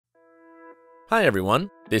Hi everyone,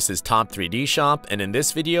 this is Top 3D Shop, and in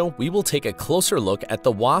this video we will take a closer look at the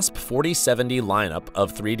WASP 4070 lineup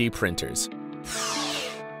of 3D printers.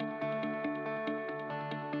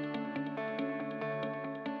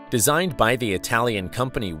 Designed by the Italian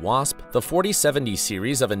company WASP, the 4070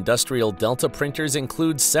 series of industrial Delta printers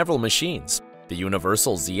includes several machines: the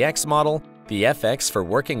Universal ZX model, the FX for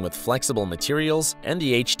working with flexible materials, and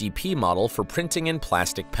the HDP model for printing in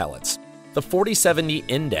plastic pellets. The 4070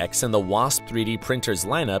 Index in the WASP 3D printers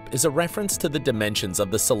lineup is a reference to the dimensions of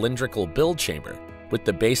the cylindrical build chamber, with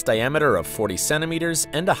the base diameter of 40 centimeters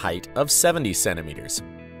and a height of 70 centimeters.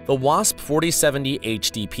 The WASP 4070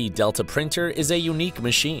 HDP Delta printer is a unique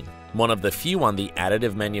machine, one of the few on the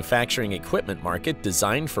additive manufacturing equipment market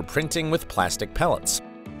designed for printing with plastic pellets.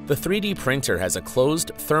 The 3D printer has a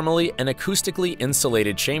closed, thermally and acoustically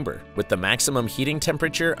insulated chamber with the maximum heating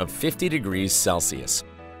temperature of 50 degrees Celsius.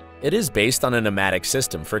 It is based on a pneumatic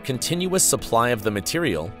system for continuous supply of the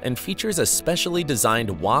material and features a specially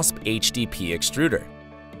designed WASP HDP extruder.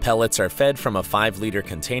 Pellets are fed from a 5-liter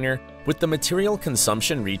container, with the material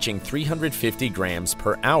consumption reaching 350 grams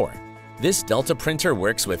per hour. This Delta printer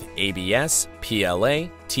works with ABS, PLA,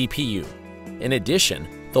 TPU. In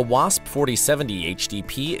addition, the WASP 4070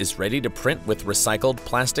 HDP is ready to print with recycled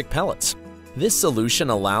plastic pellets. This solution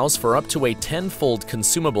allows for up to a 10-fold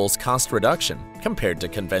consumables cost reduction compared to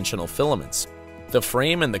conventional filaments. The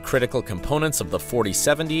frame and the critical components of the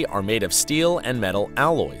 4070 are made of steel and metal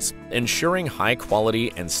alloys, ensuring high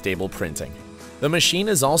quality and stable printing. The machine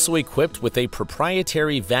is also equipped with a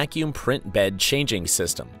proprietary vacuum print bed changing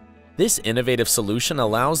system. This innovative solution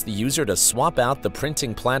allows the user to swap out the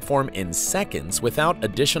printing platform in seconds without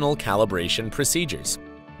additional calibration procedures.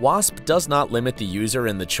 WASP does not limit the user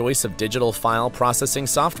in the choice of digital file processing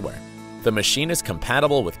software. The machine is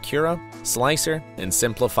compatible with Cura, Slicer, and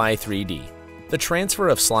Simplify 3D. The transfer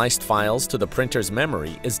of sliced files to the printer's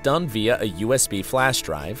memory is done via a USB flash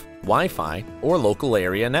drive, Wi-Fi, or local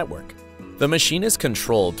area network. The machine is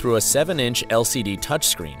controlled through a 7-inch LCD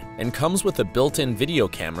touchscreen and comes with a built-in video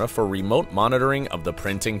camera for remote monitoring of the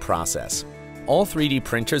printing process. All 3D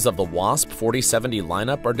printers of the WASP 4070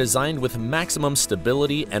 lineup are designed with maximum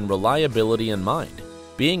stability and reliability in mind,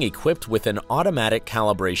 being equipped with an automatic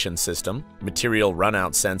calibration system, material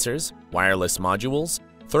runout sensors, wireless modules,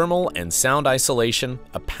 thermal and sound isolation,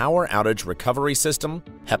 a power outage recovery system,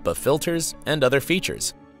 HEPA filters, and other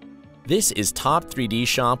features. This is Top 3D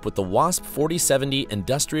Shop with the WASP 4070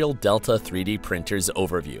 Industrial Delta 3D Printers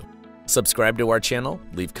overview. Subscribe to our channel,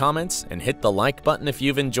 leave comments, and hit the like button if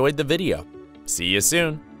you've enjoyed the video. See you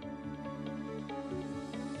soon!